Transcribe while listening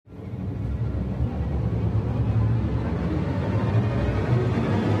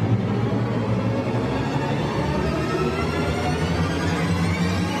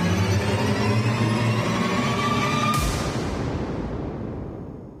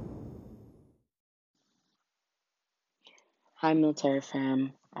Hi, military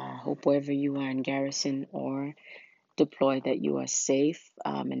fam. Hope wherever you are in garrison or deployed that you are safe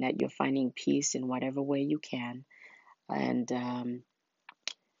and that you're finding peace in whatever way you can and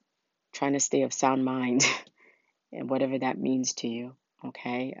trying to stay of sound mind and whatever that means to you.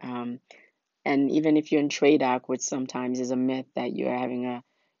 Okay. And even if you're in TRADOC, which sometimes is a myth that you're having a,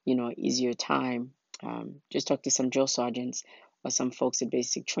 easier time, just talk to some drill sergeants or some folks at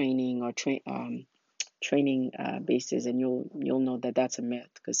basic training or training bases, and you'll know that that's a myth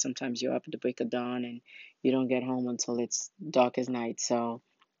because sometimes you're up at the break of dawn and you don't get home until it's dark as night. So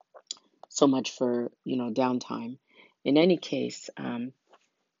much for downtime. In any case,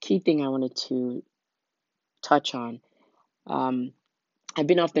 key thing I wanted to touch on. Um, I've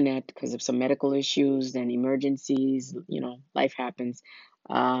been off the net because of some medical issues and emergencies. Life happens,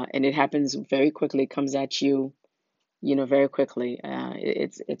 and it happens very quickly. It comes at you very quickly.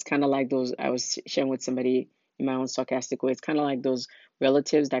 It's kind of like those I was sharing with somebody in my own sarcastic way. It's kind of like those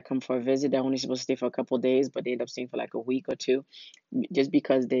relatives that come for a visit. They're only supposed to stay for a couple of days, but they end up staying for like a week or two, just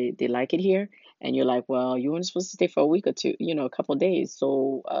because they like it here. And you're like, well, you weren't supposed to stay for a week or two, a couple of days.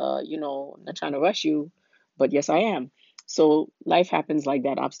 So, I'm not trying to rush you, but yes, I am. So life happens like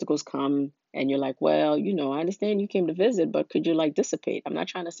that. Obstacles come, and you're like, well, I understand you came to visit, but could you like dissipate? I'm not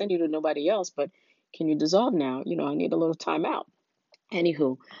trying to send you to nobody else, but can you dissolve now? I need a little time out.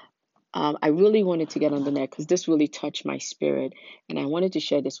 Anywho, I really wanted to get on the net because this really touched my spirit, and I wanted to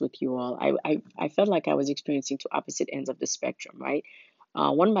share this with you all. I felt like I was experiencing two opposite ends of the spectrum, right?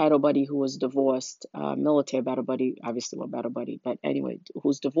 One battle buddy who was divorced, military battle buddy, obviously a battle buddy, but anyway,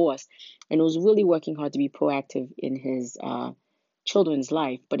 who's divorced, and was really working hard to be proactive in his children's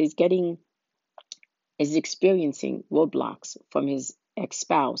life, but is experiencing roadblocks from his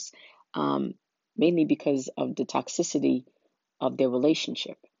ex-spouse, um, mainly because of the toxicity of their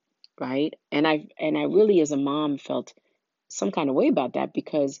relationship, right? And I really, as a mom, felt some kind of way about that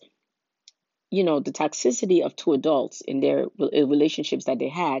because the toxicity of two adults in their relationships that they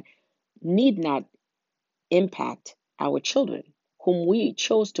had need not impact our children, whom we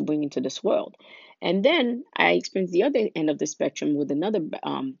chose to bring into this world. And then I experienced the other end of the spectrum with another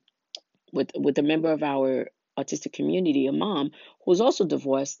with a member of our autistic community, a mom who's also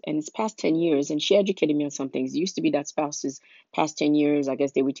divorced, and it's past 10 years, and she educated me on some things. It used to be that spouses past 10 years, I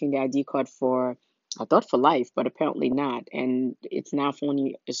guess they retain their ID card for, I thought for life, but apparently not. And it's now for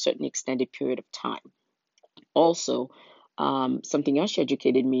only a certain extended period of time. Also, something else she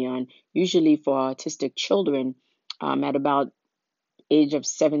educated me on, usually for autistic children, at about age of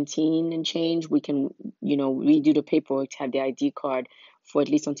 17 and change, we can, redo the paperwork to have the ID card for at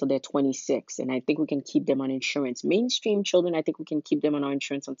least until they're 26. And I think we can keep them on insurance. Mainstream children, I think we can keep them on our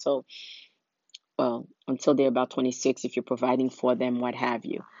insurance until, well, until they're about 26 if you're providing for them, what have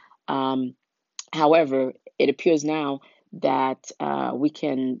you. Um, However, it appears now that we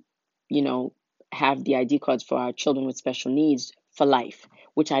can, you know, have the ID cards for our children with special needs for life,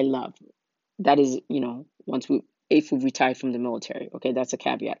 which I love. That is, once we if we retire from the military. Okay, that's a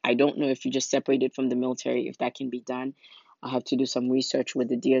caveat. I don't know if you just separated from the military, if that can be done. I'll have to do some research with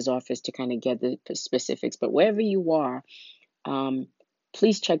the DEER's office to kind of get the specifics. But wherever you are, um,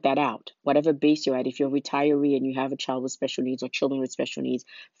 please check that out. Whatever base you're at, if you're a retiree and you have a child with special needs or children with special needs,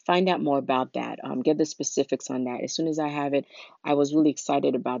 find out more about that. Get the specifics on that. As soon as I have it, I was really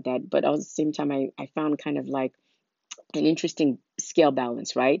excited about that. But at the same time, I found kind of like an interesting scale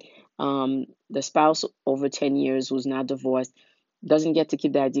balance, right? The spouse over 10 years who's now divorced doesn't get to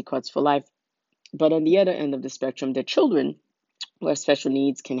keep the ID cards for life. But on the other end of the spectrum, the children who have special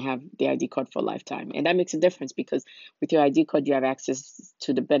needs can have the ID card for a lifetime. And that makes a difference because with your ID card, you have access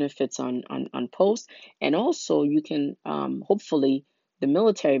to the benefits on post. And also, you can hopefully, the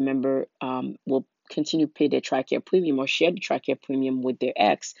military member will continue to pay their TRICARE premium or share the TRICARE premium with their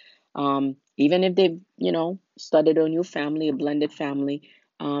ex. Even if they've, started a new family, a blended family,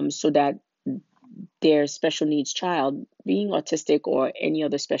 so that their special needs child, being autistic or any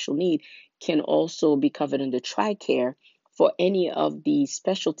other special need, can also be covered under TRICARE for any of the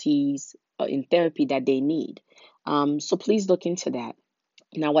specialties in therapy that they need. So please look into that.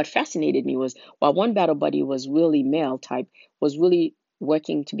 Now, what fascinated me was while one battle buddy was really male type, was really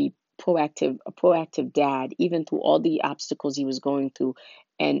working to be proactive, a proactive dad, even through all the obstacles he was going through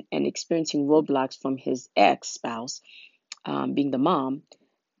and experiencing roadblocks from his ex spouse, being the mom.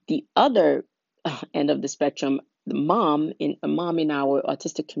 The other end of the spectrum, the mom in a mom in our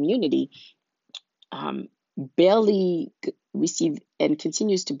autistic community, um, barely receive and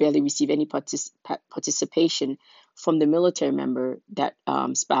continues to barely receive any participation from the military member that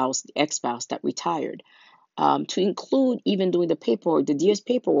spouse, the ex-spouse that retired. To include even doing the paperwork, the DEER's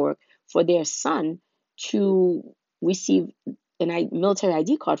paperwork for their son to receive military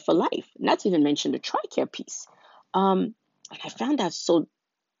ID card for life. Not to even mention the TRICARE piece. And I found that so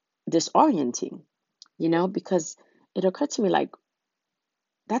disorienting, because it occurred to me like,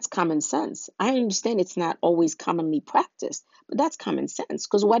 that's common sense. I understand it's not always commonly practiced, but that's common sense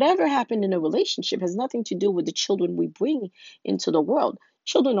because whatever happened in a relationship has nothing to do with the children we bring into the world.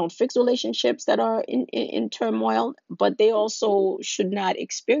 Children don't fix relationships that are in turmoil, but they also should not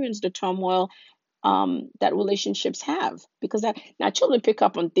experience the turmoil that relationships have, because that now children pick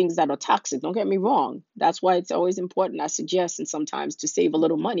up on things that are toxic. Don't get me wrong. That's why it's always important, I suggest, and sometimes to save a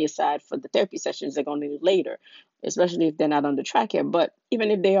little money aside for the therapy sessions they're going to need later, especially if they're not under track here. But even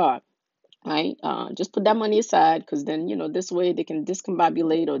if they are, right, just put that money aside, because then this way they can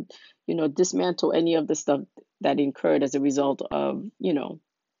discombobulate or dismantle any of the stuff that incurred as a result of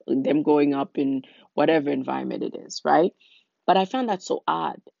them growing up in whatever environment it is, right? But I found that so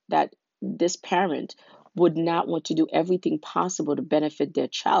odd that this parent would not want to do everything possible to benefit their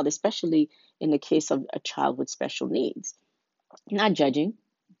child, especially in the case of a child with special needs. Not judging,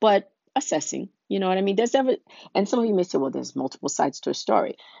 but assessing. You know what I mean? And some of you may say, well, there's multiple sides to a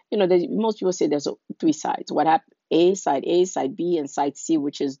story. Most people say there's three sides. What happened? A, side B, and side C,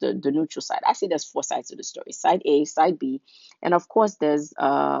 which is the neutral side. Actually, there's four sides to the story: side A, side B, and of course, there's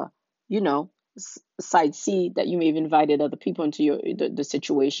you know, side C that you may have invited other people into the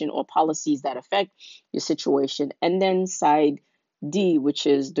situation or policies that affect your situation, and then side D, which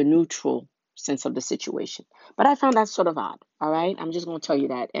is the neutral sense of the situation. But I found that sort of odd. All right, I'm just going to tell you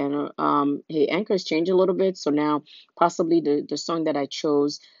that. And hey, Anchor has changed a little bit, so now possibly the song that I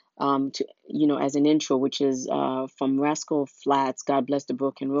chose to as an intro, which is from Rascal Flatts, "God Bless the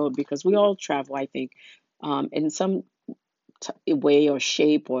Broken Road," because we all travel, I think, in some way or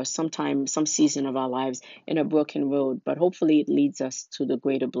shape or sometime some season of our lives in a broken road, but hopefully it leads us to the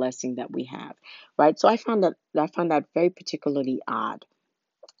greater blessing that we have, right? So I found that very particularly odd,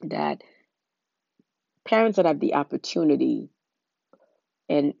 that parents that have the opportunity,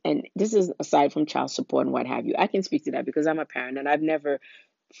 and this is aside from child support and what have you. I can speak to that because I'm a parent and I've never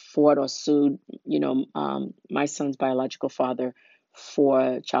fought or sued, my son's biological father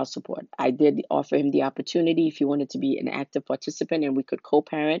for child support. I did offer him the opportunity if he wanted to be an active participant and we could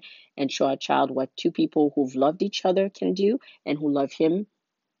co-parent and show our child what two people who've loved each other can do and who love him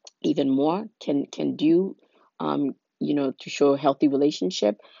even more can do, to show a healthy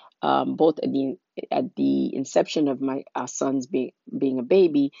relationship, both at the inception of my our son's being a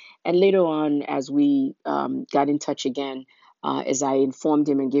baby, and later on as we got in touch again, as I informed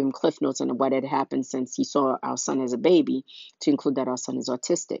him and gave him cliff notes on what had happened since he saw our son as a baby, to include that our son is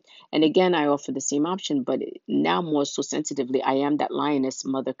autistic. And again, I offered the same option, but now more so sensitively, I am that lioness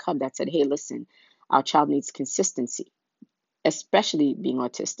mother cub that said, hey, listen, our child needs consistency, especially being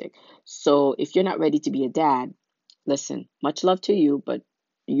autistic. So if you're not ready to be a dad, listen, much love to you, but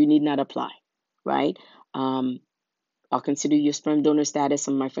you need not apply, right? Um, I'll consider your sperm donor status.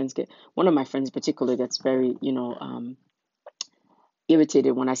 Some of my friends one of my friends in particular gets very,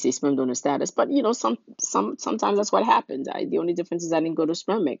 irritated when I say sperm donor status. But sometimes that's what happens. The only difference is I didn't go to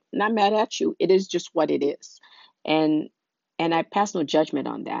spermic. Not mad at you. It is just what it is, and I pass no judgment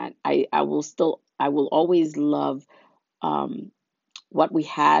on that. I will always love um, what we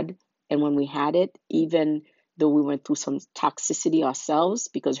had and when we had it, even though we went through some toxicity ourselves,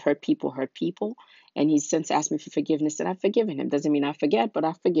 because hurt people. And he's since asked me for forgiveness, and I've forgiven him. Doesn't mean I forget, but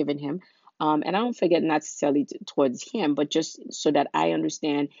I've forgiven him. And I don't forget not necessarily towards him, but just so that I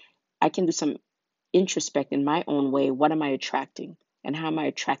understand I can do some introspect in my own way. What am I attracting? And how am I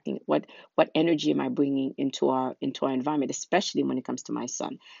attracting what energy am I bringing into our environment, especially when it comes to my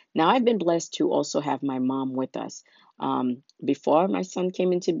son? Now I've been blessed to also have my mom with us, before my son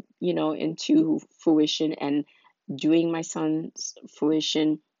came into fruition, and during my son's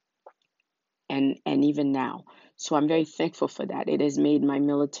fruition, and even now. So I'm very thankful for that. It has made my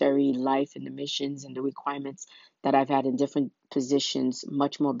military life and the missions and the requirements that I've had in different positions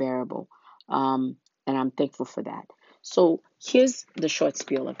much more bearable. And I'm thankful for that. So here's the short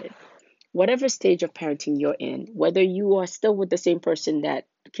spiel of it. Whatever stage of parenting you're in, whether you are still with the same person that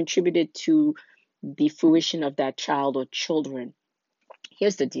contributed to the fruition of that child or children,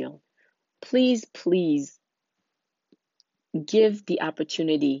 here's the deal. Please, please give the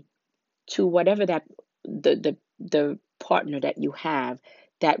opportunity to whatever that the partner that you have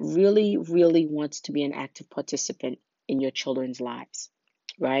that really really wants to be an active participant in your children's lives,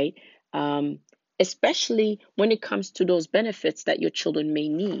 right? um, Especially when it comes to those benefits that your children may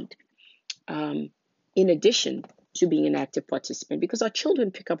need, um, in addition to being an active participant, because our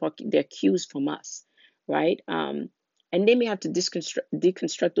children pick up their cues from us, right? And they may have to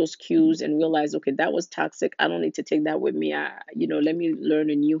deconstruct those cues and realize, okay, that was toxic. I don't need to take that with me. Let me learn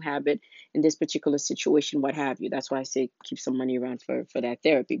a new habit in this particular situation, what have you. That's why I say keep some money around for that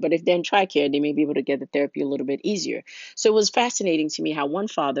therapy. But if they're in TRICARE, they may be able to get the therapy a little bit easier. So it was fascinating to me how one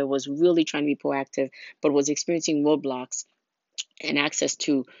father was really trying to be proactive, but was experiencing roadblocks and access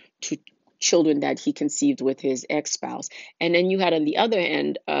to children that he conceived with his ex-spouse. And then you had on the other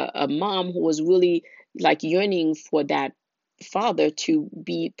end a mom who was really like yearning for that father to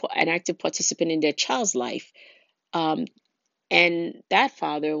be an active participant in their child's life. um, and that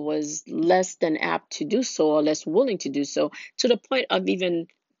father was less than apt to do so, or less willing to do so, to the point of even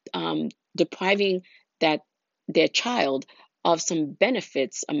depriving that their child of some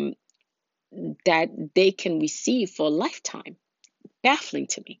benefits that they can receive for a lifetime. Baffling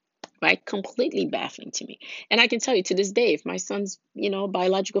to me, right? Completely baffling to me. And I can tell you to this day, if my son's,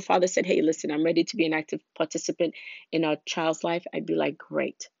 biological father said, "Hey, listen, I'm ready to be an active participant in our child's life," I'd be like,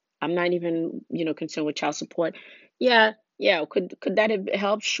 "Great." I'm not even, concerned with child support. Yeah, yeah. Could that have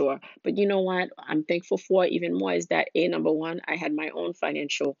helped? Sure. But you know what? I'm thankful for even more is that number one, I had my own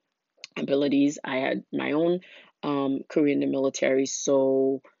financial abilities. I had my own career in the military.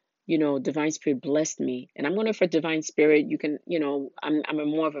 So, Divine Spirit blessed me. And I'm going for Divine Spirit. You can, I'm a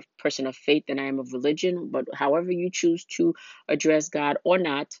more of a person of faith than I am of religion. But however you choose to address God or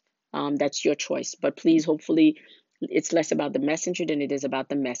not, that's your choice. But please, hopefully, it's less about the messenger than it is about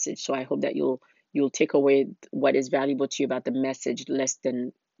the message. So I hope that you'll take away what is valuable to you about the message, less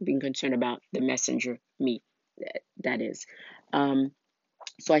than being concerned about the messenger, me. That is. Um,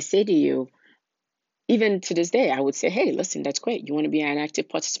 so I say to you, even to this day, I would say, hey, listen, that's great. You want to be an active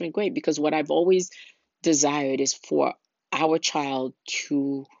participant? Great. Because what I've always desired is for our child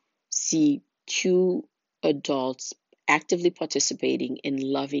to see two adults actively participating in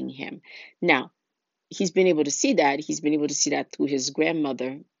loving him. Now, he's been able to see that. He's been able to see that through his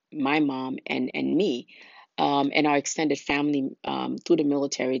grandmother, my mom, and me, and our extended family through the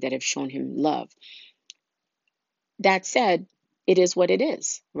military that have shown him love. That said, it is what it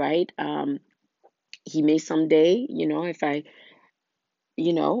is, right? He may someday, if I,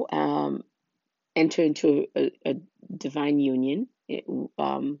 you know, um, enter into a divine union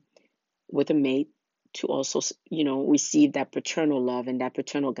with a mate to also, receive that paternal love and that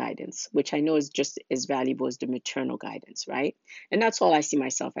paternal guidance, which I know is just as valuable as the maternal guidance, right? And that's all I see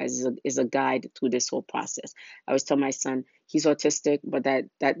myself as is a guide through this whole process. I always tell my son he's autistic, but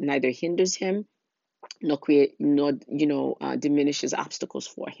that neither hinders him nor diminishes obstacles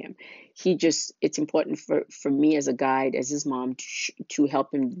for him. It's important for me as a guide, as his mom, to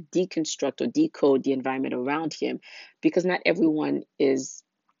help him deconstruct or decode the environment around him, because not everyone is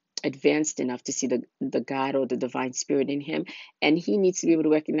advanced enough to see the God or the divine spirit in him, and he needs to be able to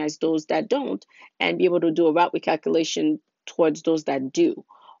recognize those that don't, and be able to do a route recalculation towards those that do,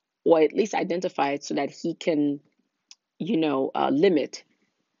 or at least identify it so that he can limit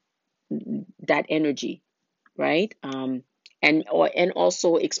that energy, right? And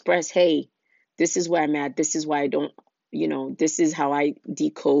also express, hey, this is where I'm at. This is why I don't, this is how I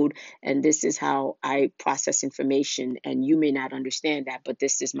decode, and this is how I process information. And you may not understand that, but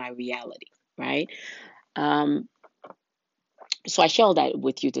this is my reality, right? Um, so I share all that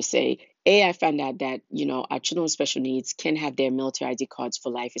with you to say, I found out that our children with special needs can have their military ID cards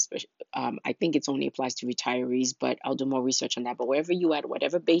for life. Especially, I think it's only applies to retirees, but I'll do more research on that. But wherever you at,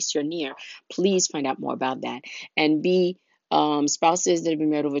 whatever base you're near, please find out more about that. And B, spouses that have been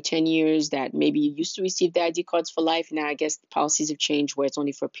married over 10 years that maybe used to receive the ID cards for life. Now I guess the policies have changed where it's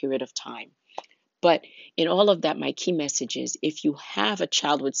only for a period of time. But in all of that, my key message is, if you have a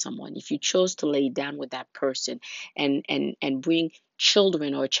child with someone, if you chose to lay down with that person and bring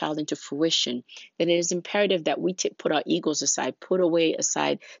children or a child into fruition, then it is imperative that we put our egos aside, put away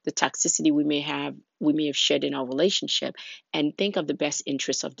aside the toxicity we may have shared in our relationship, and think of the best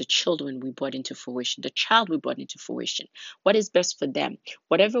interests of the children we brought into fruition, the child we brought into fruition. What is best for them?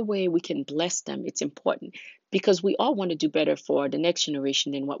 Whatever way we can bless them, it's important, because we all want to do better for the next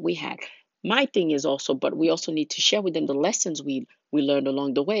generation than what we had. My thing is also, but we also need to share with them the lessons we learned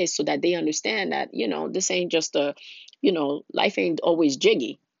along the way, so that they understand that this ain't just life ain't always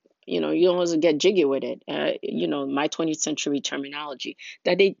jiggy. You don't always get jiggy with it. My 20th century terminology,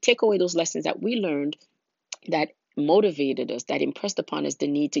 that they take away those lessons that we learned, that motivated us, that impressed upon us the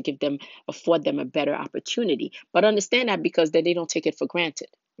need to afford them a better opportunity. But understand that, because then they don't take it for granted,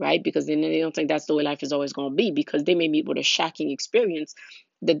 right? Because then they don't think that's the way life is always going to be, because they may meet with a shocking experience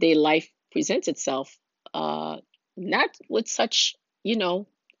the day life presents itself, uh, not with such,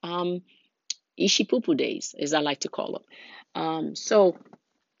 um, ishipupu days, as I like to call them. So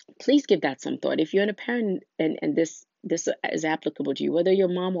please give that some thought. If you're a parent and this this is applicable to you, whether you're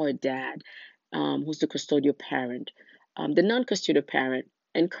mom or dad, who's the custodial parent, the non-custodial parent.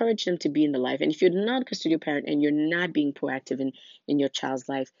 Encourage them to be in the life. And if you're the non-custodial parent and you're not being proactive in your child's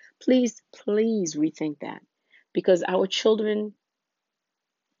life, please rethink that, because our children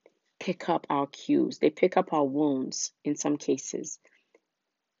pick up our cues. They pick up our wounds in some cases.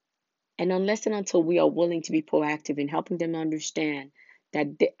 And unless and until we are willing to be proactive in helping them understand that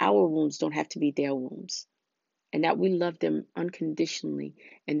our wounds don't have to be their wounds, and that we love them unconditionally,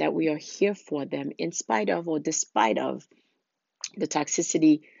 and that we are here for them in spite of or despite of the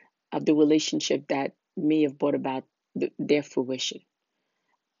toxicity of the relationship that may have brought about their fruition.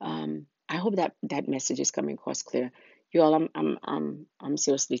 I hope that that message is coming across clear. You all, I'm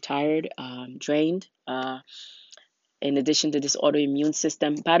seriously tired, drained. In addition to this autoimmune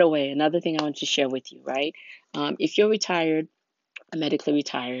system. By the way, another thing I want to share with you, right? If you're retired, medically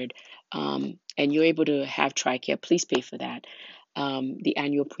retired, and you're able to have TRICARE, please pay for that. The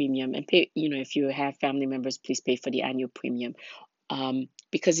annual premium, and pay, if you have family members, please pay for the annual premium,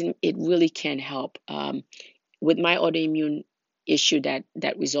 because it really can help. With my autoimmune issue that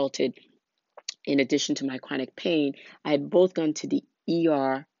resulted in addition to my chronic pain, I had both gone to the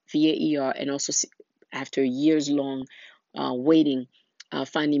ER, via ER, and also after years long waiting,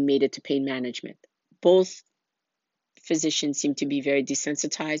 finally made it to pain management. Both physicians seem to be very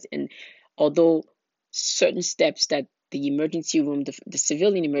desensitized, and although certain steps that the emergency room, the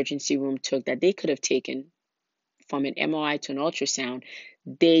civilian emergency room took that they could have taken, from an MRI to an ultrasound,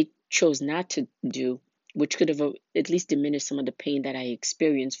 they chose not to do, which could have at least diminished some of the pain that I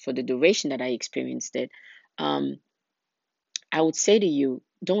experienced for the duration that I experienced it. Um, I would say to you,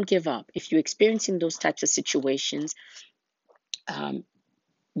 don't give up. If you're experiencing those types of situations, um,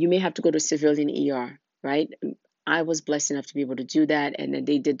 you may have to go to civilian ER, right? I was blessed enough to be able to do that, and then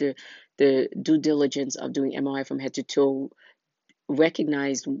they did the due diligence of doing MRI from head to toe,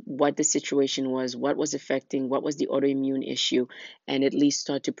 recognized what the situation was, what was affecting, what was the autoimmune issue, and at least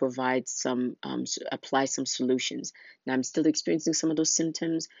start to provide some, apply some solutions. Now, I'm still experiencing some of those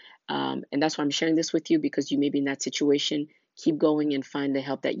symptoms, and that's why I'm sharing this with you, because you may be in that situation. Keep going and find the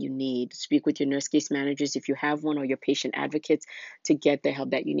help that you need. Speak with your nurse case managers if you have one, or your patient advocates, to get the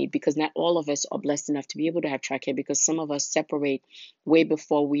help that you need, because not all of us are blessed enough to be able to have TRICARE, because some of us separate way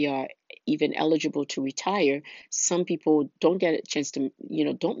before we are even eligible to retire. Some people don't get a chance to,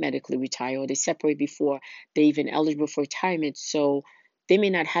 don't medically retire, or they separate before they're even eligible for retirement. So they may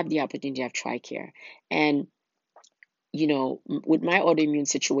not have the opportunity to have TRICARE. And, with my autoimmune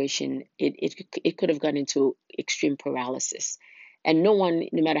situation, it could have gone into extreme paralysis. And no one,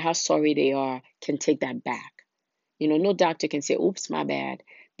 no matter how sorry they are, can take that back. No doctor can say, oops, my bad,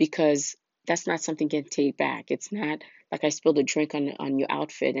 because that's not something you can take back. It's not like I spilled a drink on your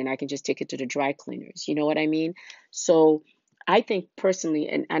outfit and I can just take it to the dry cleaners. You know what I mean? So I think personally,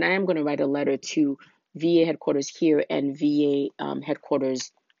 and I am going to write a letter to VA headquarters here and VA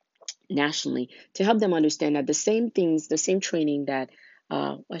headquarters nationally, to help them understand that the same things, the same training that,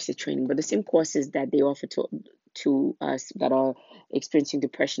 I say training, but the same courses that they offer to us that are experiencing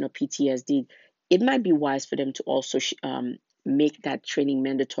depression or PTSD, it might be wise for them to also make that training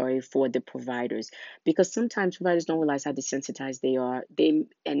mandatory for the providers, because sometimes providers don't realize how desensitized they are.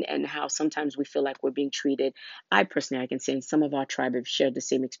 And how sometimes we feel like we're being treated. I personally, I can say, in some of our tribe have shared the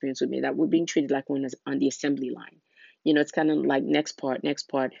same experience with me, that we're being treated like we're on the assembly line. It's kind of like next part,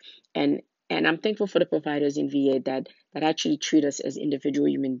 and I'm thankful for the providers in VA that actually treat us as individual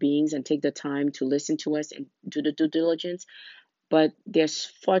human beings and take the time to listen to us and do the due diligence. But there's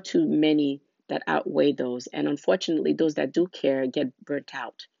far too many that outweigh those, and unfortunately, those that do care get burnt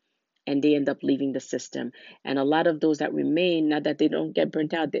out, and they end up leaving the system. And a lot of those that remain, not that they don't get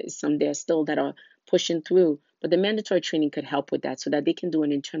burnt out, there's some there still that are pushing through. But the mandatory training could help with that, so that they can do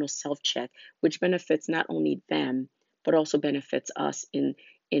an internal self check, which benefits not only them, but also benefits us in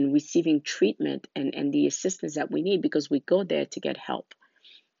receiving treatment and the assistance that we need, because we go there to get help.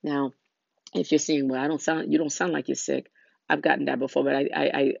 Now, if you're saying, well, you don't sound like you're sick. I've gotten that before, but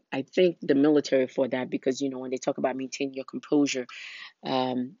I thank the military for that, because when they talk about maintaining your composure,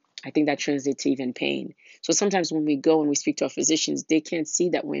 I think that translates to even pain. So sometimes when we go and we speak to our physicians, they can't see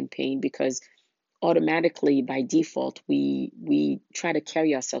that we're in pain, because automatically by default we try to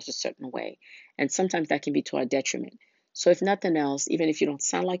carry ourselves a certain way, and sometimes that can be to our detriment. So if nothing else, even if you don't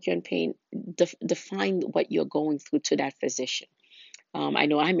sound like you're in pain, define what you're going through to that physician. I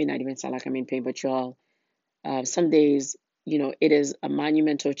know I may not even sound like I'm in pain, but y'all, some days, it is a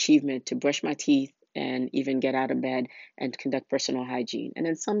monumental achievement to brush my teeth and even get out of bed and conduct personal hygiene. And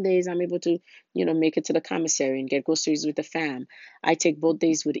then some days I'm able to, make it to the commissary and get groceries with the fam. I take both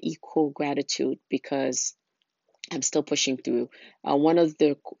days with equal gratitude, because I'm still pushing through. One of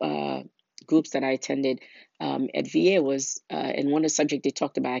the groups that I attended at VA was, and one of the subject they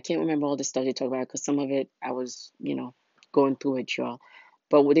talked about, I can't remember all the stuff they talked about because some of it I was, going through it, y'all.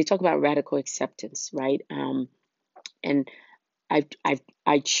 But what they talk about radical acceptance, right? And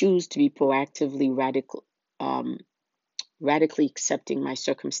I choose to be proactively um, radically accepting my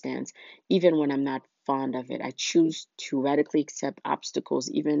circumstance, even when I'm not fond of it. I choose to radically accept obstacles,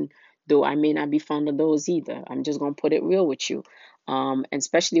 even though I may not be fond of those either. I'm just going to put it real with you. And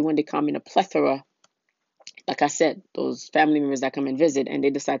especially when they come in a plethora, like I said, those family members that come and visit and they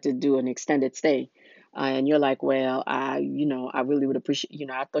decide to do an extended stay. And you're like, well, I really would appreciate,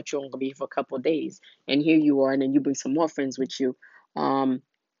 I thought you were going to be here for a couple of days. And here you are, and then you bring some more friends with you. Um,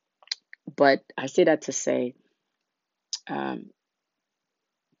 but I say that to say, um,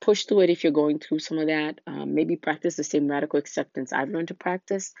 push through it if you're going through some of that. Maybe practice the same radical acceptance I've learned to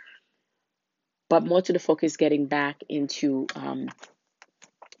practice, but more to the focus getting back into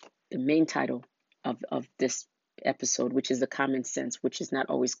the main title of this episode, which is the common sense, which is not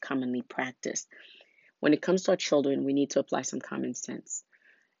always commonly practiced. When it comes to our children, we need to apply some common sense.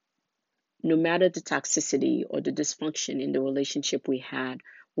 No matter the toxicity or the dysfunction in the relationship we had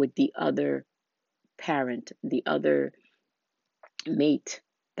with the other parent, the other mate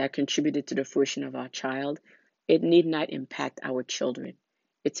that contributed to the fruition of our child, it need not impact our children.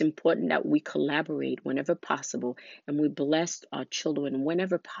 It's important that we collaborate whenever possible and we bless our children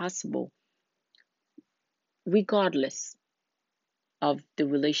whenever possible, regardless of the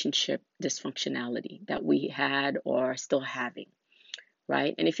relationship dysfunctionality that we had or are still having,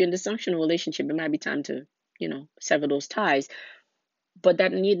 right? And if you're in a dysfunctional relationship, it might be time to, sever those ties, but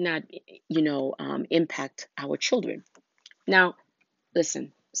that need not, impact our children. Now,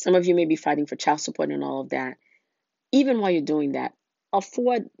 listen, some of you may be fighting for child support and all of that. Even while you're doing that,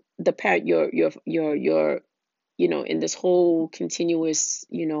 afford the parent your in this whole continuous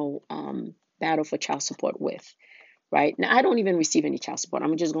battle for child support with, right? Now I don't even receive any child support.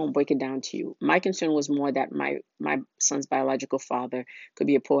 I'm just going to break it down to you. My concern was more that my son's biological father could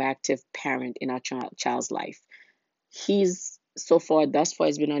be a proactive parent in our child's life. He's so far thus far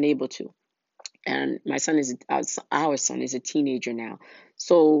has been unable to, and my son is our son is a teenager now.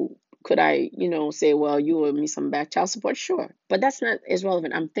 So could I, say, well, you owe me some back child support? Sure, but that's not as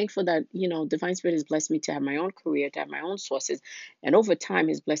relevant. I'm thankful that Divine Spirit has blessed me to have my own career, to have my own sources, and over time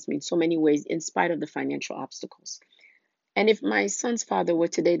has blessed me in so many ways, in spite of the financial obstacles. And if my son's father were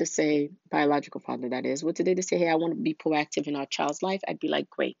today to say, biological father that is, were today to say, hey, I want to be proactive in our child's life, I'd be like,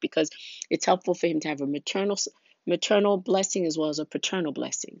 great, because it's helpful for him to have a maternal blessing as well as a paternal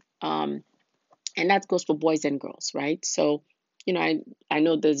blessing. And that goes for boys and girls, right? So, I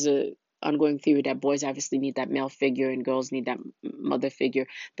know there's a ongoing theory that boys obviously need that male figure and girls need that mother figure,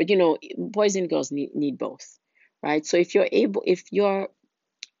 but boys and girls need both, right? So if your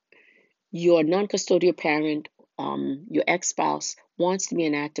non-custodial parent, your ex-spouse wants to be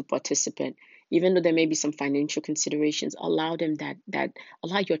an active participant, even though there may be some financial considerations, allow them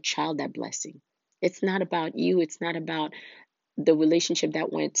allow your child that blessing. It's not about you. It's not about the relationship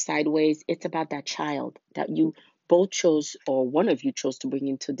that went sideways. It's about that child that you both chose, or one of you chose to bring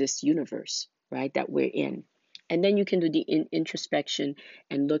into this universe, right? That we're in. And then you can do the introspection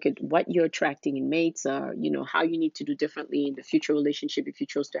and look at what you're attracting in mates, or how you need to do differently in the future relationship if you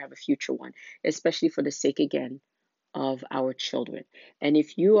chose to have a future one, especially for the sake again of our children. And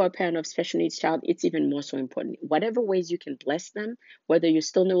if you are a parent of special needs child, it's even more so important. Whatever ways you can bless them, whether you're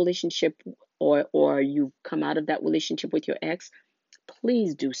still in a relationship or you've come out of that relationship with your ex,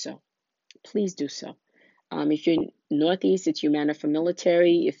 please do so. Please do so. If you're in Northeast, it's Humana for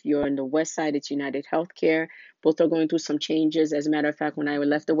military. If you're in the West Side, it's United Healthcare. Both are going through some changes. As a matter of fact, when I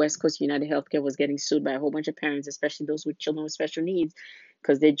left the West Coast, United Healthcare was getting sued by a whole bunch of parents, especially those with children with special needs,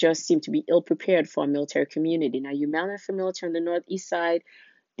 because they just seem to be ill prepared for a military community. Now, Humana for military on the Northeast side,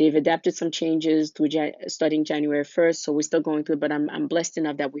 they've adapted some changes through starting January 1st, so we're still going through it. But I'm blessed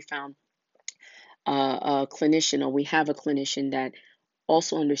enough that we found a clinician, or we have a clinician that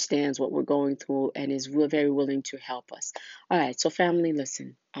also understands what we're going through and is very willing to help us. All right, so family,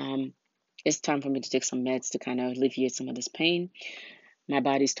 listen. It's time for me to take some meds to kind of alleviate some of this pain. My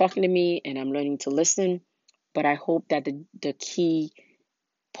body's talking to me, and I'm learning to listen. But I hope that the key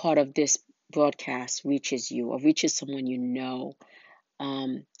part of this broadcast reaches you or reaches someone you know.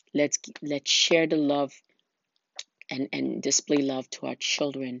 Um, let's share the love and display love to our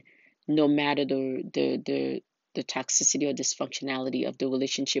children, no matter the toxicity or dysfunctionality of the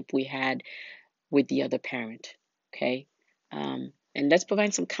relationship we had with the other parent. Okay, and let's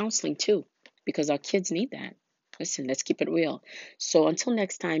provide some counseling too, because our kids need that. Listen, let's keep it real. So until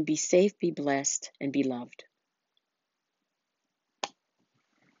next time, be safe, be blessed, and be loved.